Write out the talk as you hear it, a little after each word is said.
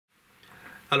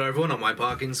Hello everyone, I'm Mike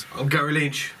Parkins. I'm Gary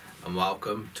Lynch. And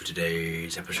welcome to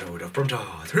today's episode of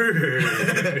Brumtards.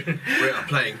 We're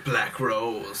playing Black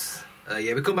Rose.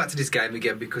 Yeah, we come back to this game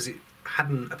again because it had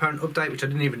an apparent update which I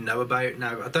didn't even know about.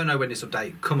 Now, I don't know when this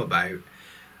update come about,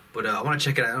 but I want to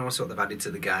check it out and I want to see what they've added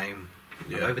to the game.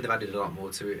 Yeah. I'm hoping they've added a lot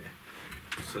more to it.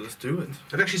 So let's do it.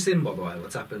 Have you actually seen, by the way,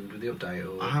 what's happened with the update?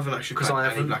 Or... I haven't actually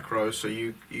played any Black Rose, so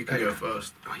you can go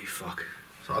first. Oh, you fuck.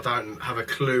 So I don't have a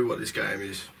clue what this game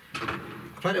is. I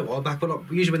played it a while back,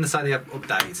 but usually when they say they have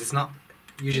updates, it's not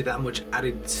usually that much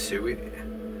added to it.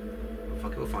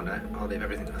 Fuck it, we'll find out. I'll leave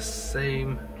everything the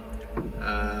same.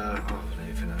 I'll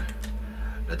leave for now.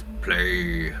 Let's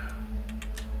play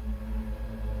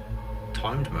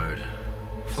timed mode.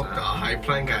 Fuck that, I hate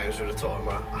playing games with a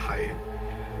timer. I hate it.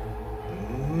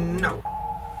 No.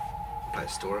 Play a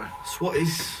story. So what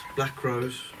is Black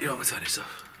Rose? You don't want to turn this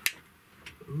off.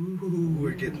 Ooh,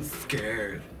 we're getting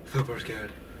scared. Super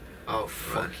scared. Oh,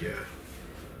 fuck yeah.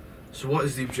 So what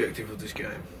is the objective of this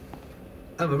game?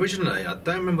 Originally, I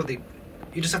don't remember what the...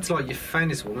 You just had to, like, you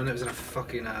found this woman that was in a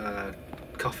fucking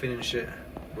coffin and shit.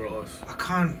 Right. I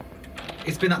can't...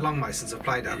 It's been that long, mate, since I've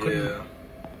played it. I couldn't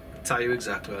tell you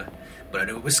exactly. But I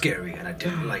knew it was scary and I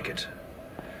didn't like it.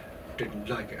 Didn't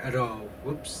like it at all.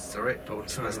 Whoops, sorry. I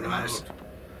wasn't pressing the mouse.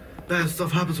 Bad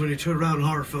stuff happens when you turn around in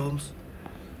horror films.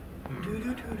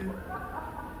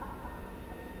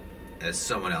 There's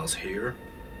someone else here.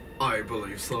 I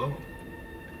believe so.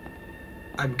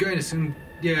 I'm going to sing...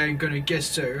 Yeah, I'm going to guess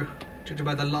so. Judging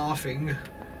by the laughing.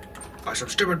 By some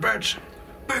stupid bitch.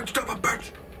 Big stupid bitch.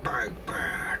 Big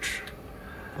bitch.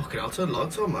 Fucking hell, turn the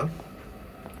lights on, man.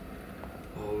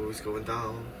 Oh, he's going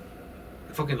down.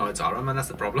 The fucking lights are on, man, that's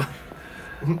the problem.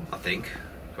 I think.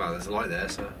 Well, there's a light there,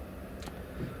 so...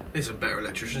 There's some better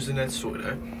electricians in there to sort it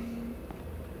out.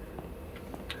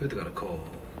 Who they got to call?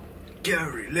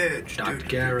 Gary Lynch. Not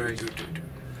Gary.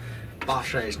 Boss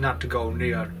says not to go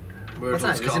near... What's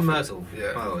that? It's in Myrtle.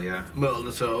 Yeah. Oh, yeah. Myrtle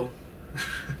the Toe.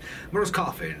 Myrtle's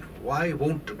coffin. Why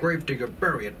won't the gravedigger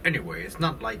bury it anyway? It's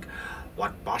not like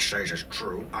what boss says is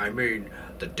true. I mean,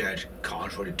 the dead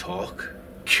can't really talk.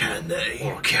 Can they?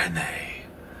 Or can they?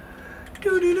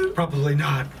 Doo-doo-doo. Probably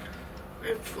not.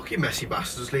 They're fucking messy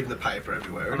bastards leaving the paper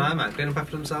everywhere. I know, man. Clean up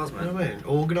after themselves, man. You know what I mean?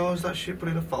 Organise that shit, put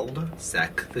it in a folder.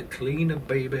 Sack the cleaner,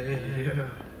 baby. Yeah.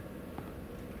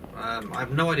 I have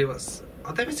no idea what's...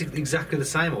 I don't think it's exactly the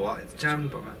same or what. It's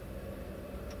jammed, but...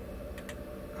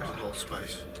 There's a whole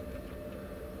space.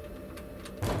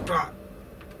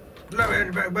 Let me in,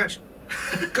 you big bitch.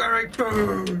 Gary,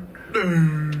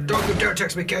 don't you dare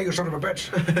text me, Kay, you son of a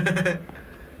bitch.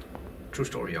 True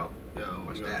story, y'all. Yo,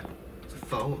 What's that? It's a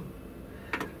phone.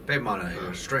 Babe monitor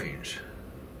here, strange.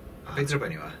 I picked it up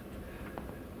anyway.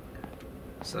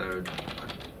 So...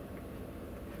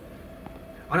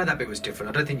 I know that bit was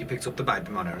different. I don't think you picked up the baby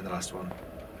monitor in the last one.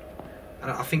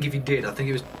 I think if you did, I think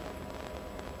it was...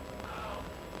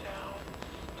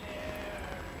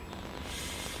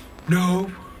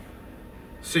 No!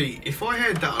 See, if I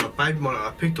heard that on a baby monitor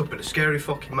I picked up in a scary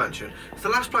fucking mansion, it's the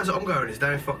last place that I'm going is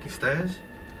down fucking stairs.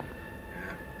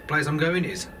 Yeah. The place I'm going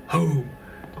is home.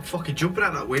 I'm fucking jumping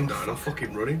out that window and I'm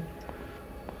fucking running.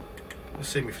 They'll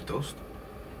see me for dust.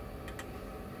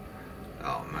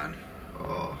 Oh, man.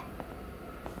 Oh.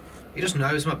 He just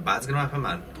knows what bad's gonna happen,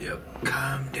 man. Yep.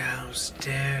 Come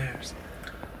downstairs.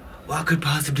 What could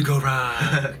possibly go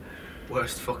wrong?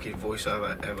 Worst fucking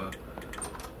voiceover ever.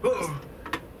 Oh.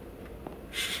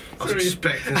 I was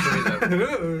expecting something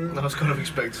there. I was kind of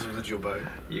expecting something to jump out.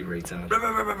 You retard.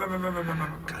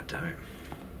 God damn it.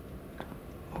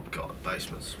 Oh god,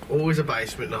 basements. Always a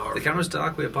basement in a horror. The camera's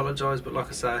dark, we apologise, but like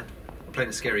I say, we're playing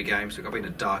a scary game, so we've got to be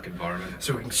in a dark environment.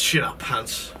 So we can shit our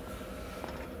pants.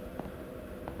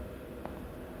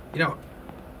 You know,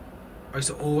 I used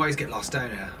to always get lost down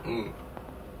here. Mm.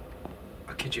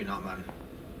 I kid you not, man.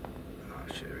 Oh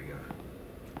shit, here we go.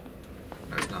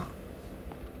 No, it's not.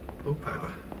 Oh,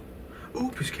 paper. Ooh,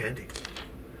 piece of candy.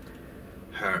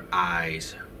 Her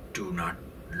eyes. Do not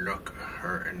look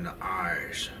her in the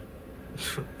eyes.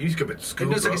 You just go back to school. It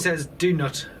looks like it says, do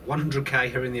not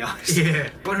 100k her in the eyes. Yeah.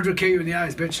 100k you in the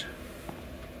eyes, bitch.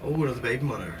 Oh, another baby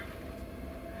monitor.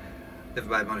 The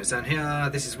baby monitor's down here.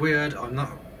 This is weird. I'm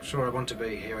not sure I want to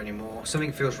be here anymore.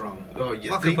 Something feels wrong. Oh,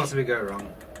 you What could possibly go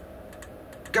wrong?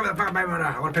 Give me the baby monitor.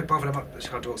 I want to pick both of them up. She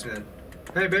can't talk to me then.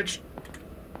 Hey, bitch.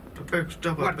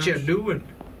 What you doing?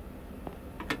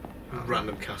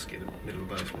 Random casket in the middle of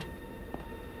the basement.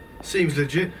 Seems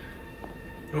legit.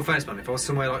 In all fairness, man, if I was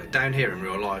somewhere like down here in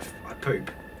real life, I'd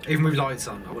poop. Even with lights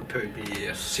on, I would poop.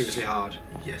 Yes. Seriously hard.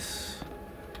 Yes.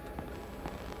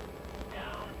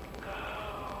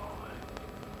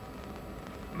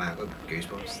 Man, I've got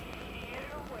goosebumps.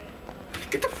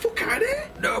 Get the fuck out of here!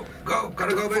 No, go,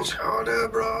 gotta go, bitch. Fuck out of there,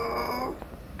 bro!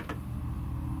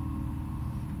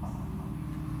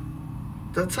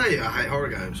 Did I tell you I hate horror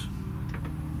games?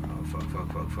 Oh, fuck.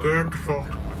 Get the fuck.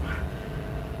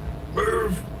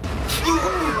 Move!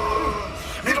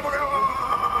 Get the fuck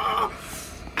out!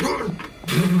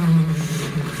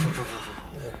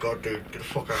 Oh god, dude, get the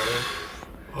fuck out of here.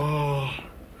 Oh,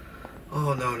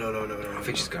 no. I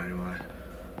think she's going anyway.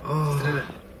 Oh,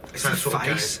 It's the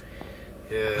face.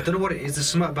 yeah. I don't know what it is. There's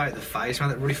something about the face, man,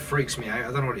 that really freaks me out. I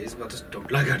don't know what it is, but I just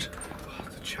don't like it. Oh,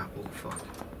 the chapel, fuck.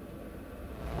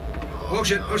 Oh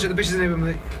shit, the bitch is in here with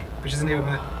me.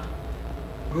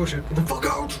 Oh shit. Get the fuck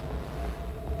out!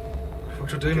 What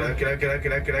should I do, man? Get out.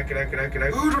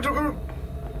 Oh, don't go.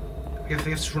 You have to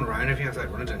just run around if you have to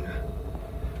like, run it, don't you?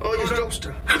 Oh, you're stopped.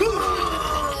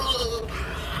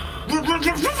 Run!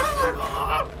 Get the fuck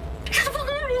out! Just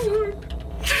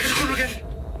run again.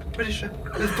 Where is she?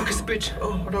 Where the fuck is the bitch?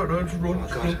 Oh, I don't know, just run. Oh my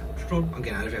god. Just run. I'm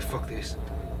getting out of here, fuck this.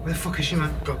 Where the fuck is she,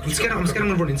 man? Go, I'm scared I'm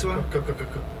gonna run into her. Go.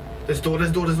 There's a door.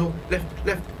 There's a door. Left.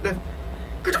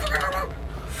 Get the fuck out!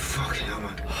 Fucking hell,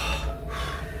 man.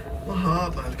 My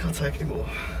heart, man, I can't take anymore.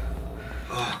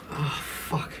 Oh,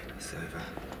 Fuck. it's over.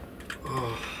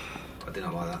 Oh. I did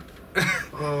not like that.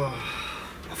 Oh.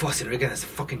 I thought I seen her again, it's a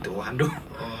fucking door handle.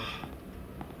 Oh.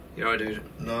 You alright, dude?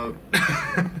 No.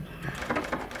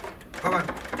 Come on.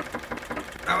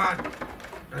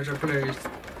 Rachel, please.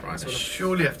 Right, so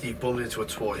Surely after you've bumped into her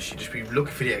twice, you'd just be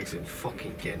looking for the exit and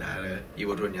fucking getting out of there. you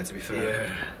would run, yeah, to be fair.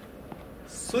 Yeah.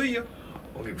 See ya. I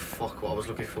don't give a fuck what I was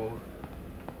looking for.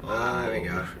 There we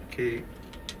go. Key.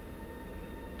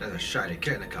 There's a shiny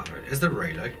kit in the car. Is there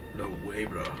really? No way,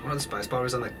 bro. One of the space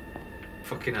bars on the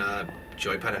fucking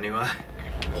joypad anyway.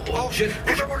 Oh shit!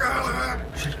 Get the fuck out of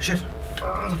there! Shit.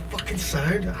 Oh, the fucking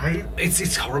sound. I hate it.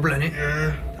 It's horrible, isn't it?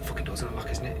 Yeah. The fucking door's gonna lock,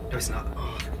 isn't it? No, it's not.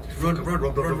 Oh, Run. run.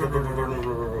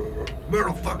 Where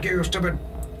the fuck you, stupid,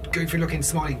 goofy looking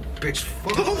smiley bitch?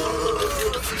 Fuck.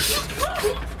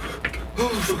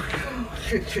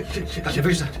 Shit. That's your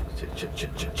bitch, that.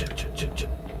 Shit.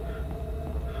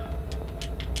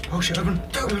 Oh shit, open.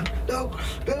 No.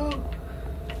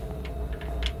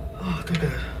 Oh, don't do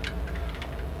that.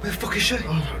 Where the fuck is she? Oh,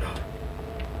 I don't know.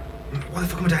 Why the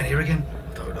fuck am I down here again?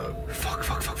 I don't know. Fuck.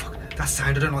 That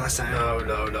sound, I don't like that sound.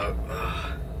 No.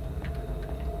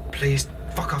 Please,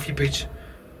 fuck off, you bitch.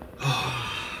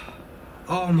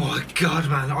 Oh my god,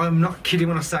 man. I'm not kidding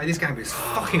when I say this game is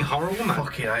fucking horrible, man.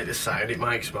 Fucking hate the sound it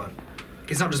makes, man.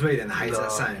 It's not just me then that hates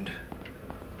that sound.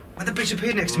 And the bitch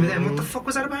appeared next to me then. What the fuck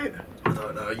was that about? I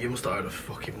don't know. You must have had a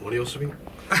fucking money or something.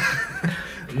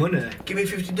 Money? Give me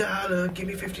 $50. Give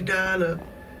me $50.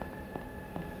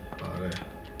 Oh, there.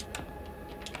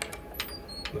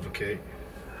 Another key.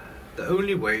 The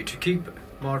only way to keep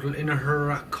Model in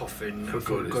her coffin For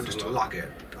good is is to to lock it.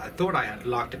 I thought I had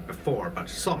locked it before, but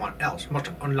someone else must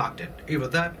have unlocked it. Either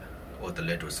that, or the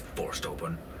lid was forced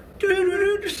open. The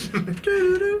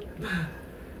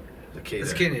key It's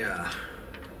there. skinny, yeah.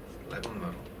 Like on the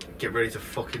model. Get ready to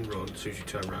fucking run as soon as you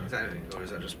turn around. Is that it? Or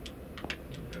is that just...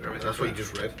 That's what you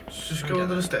just read. Just I go get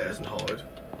under the that. stairs and hide.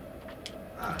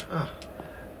 Ah.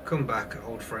 Come back,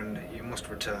 old friend. You must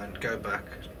return. Go back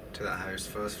to that house.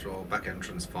 First floor, back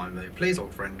entrance. Find me. Please,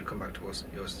 old friend, come back to us.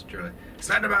 Yours truly.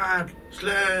 Slenderman!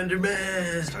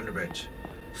 Slenderman! Slender bitch.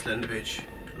 Slender bitch.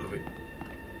 Love it.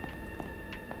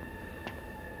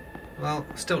 Well,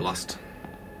 still lost.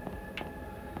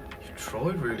 You've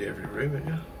tried really every room, haven't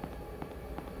you?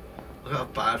 I got a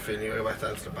bad feeling you're going to go back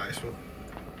down to the basement.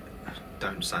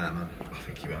 Don't say that, man. I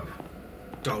think you have.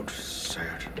 Don't say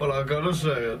it. Well, I gotta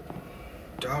say it.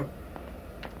 Don't.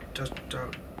 Just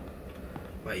don't.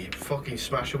 Mate, you'd fucking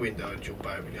smash a window and jump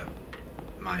out, wouldn't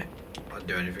you? Mate, I'd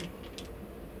do anything.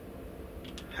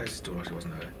 How's this door actually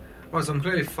wasn't there? Right, so I'm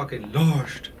clearly fucking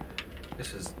lost.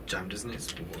 This is jammed, isn't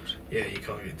it? What? Yeah, you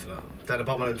can't get into that. Down the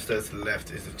bottom of the stairs to the left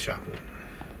is the chapel.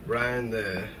 Round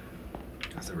there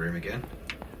That's the room again.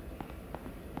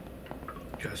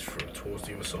 goes towards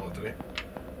the other side, doesn't it?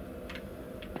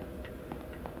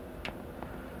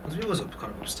 Was we always up,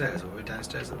 kind of upstairs, or were we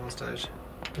downstairs at one stage?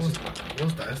 Was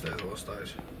downstairs at one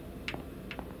stage.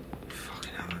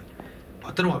 Fucking hell, man.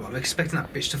 I don't know why, but I'm expecting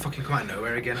that bitch to fucking come out of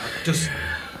nowhere again. I just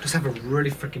have a really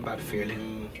freaking bad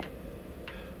feeling.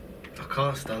 I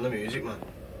can't stand the music, man.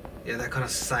 Yeah, that kind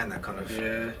of sound, that kind of...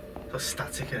 Yeah, that's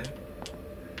static, eh?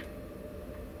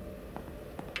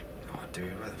 Oh,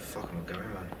 dude, where the fuck am I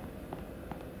going, man?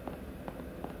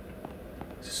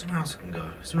 Is there somewhere else I can go?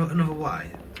 Is there another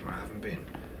way where I haven't been?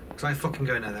 Because I ain't fucking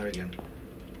going down there again.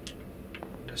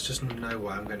 There's just no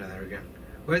way I'm going down there again.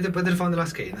 Where did I find the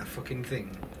last key in that fucking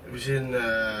thing? It was in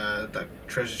that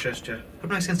treasure chest, yeah. Would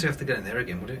make sense to have to get in there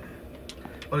again, would it?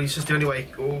 Well, it's just the only way.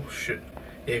 Oh shit!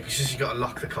 Yeah, because you got to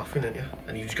lock the coffin, ain't you?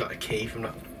 And you just got a key from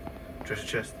that treasure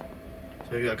chest.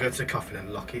 So you got to go to the coffin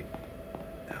and lock it.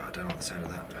 No, I don't like the sound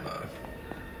of that. No,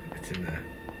 it's in there.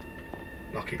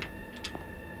 Lock it.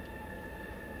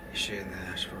 Is she in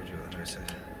there? I should probably do what the note says.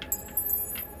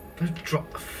 Don't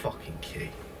drop the fucking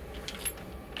key.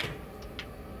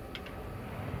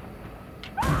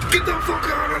 Get the fuck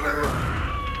out of there!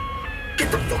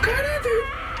 Get the fuck out of there, dude!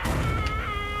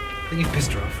 I think you've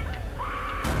pissed her off.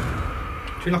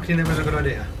 Should we lock it in there was a good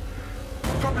idea?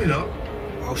 Probably not.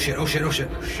 Oh shit, oh shit, oh shit.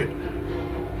 Shit.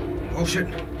 Oh shit.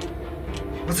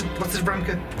 What's this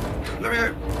Bramka? Let me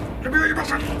out! Let me out, you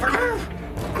bastard! Fuck off!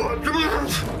 God, let me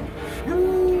out!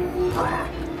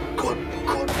 God,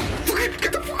 fuck it!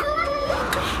 Get the fuck out!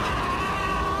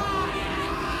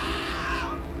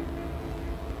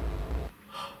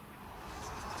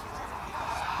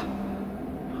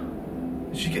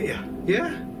 Did she get you?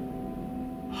 Yeah?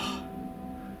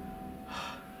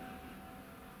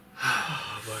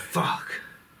 Fuck.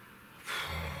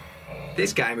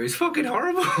 This game is fucking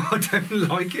horrible. I don't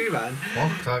like you, man.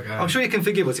 Fuck that game. I'm sure you can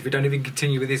forgive us if we don't even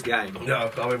continue with this game. No,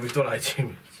 I mean, we've done 18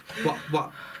 minutes.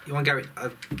 What? You want Gary?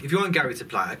 If you want Gary to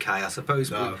play, okay, I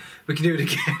suppose No. we can do it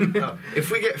again. No.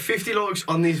 If we get 50 likes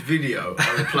on this video,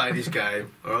 I will play this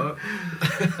game, alright?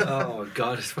 Oh,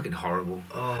 God, it's fucking horrible.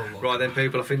 Oh, Right then,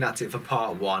 people, I think that's it for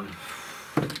part 1.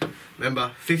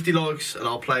 Remember, 50 likes and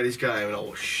I'll play this game and I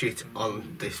will shit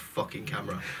on this fucking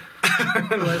camera.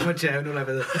 All over my chair and all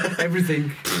over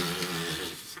everything.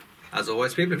 As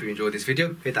always, people, if you enjoyed this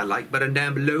video, hit that like button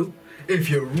down below.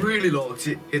 If you really liked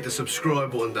it, hit the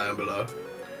subscribe button down below.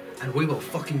 And we will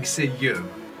fucking see you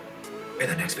in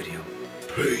the next video.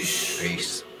 Peace.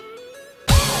 Peace.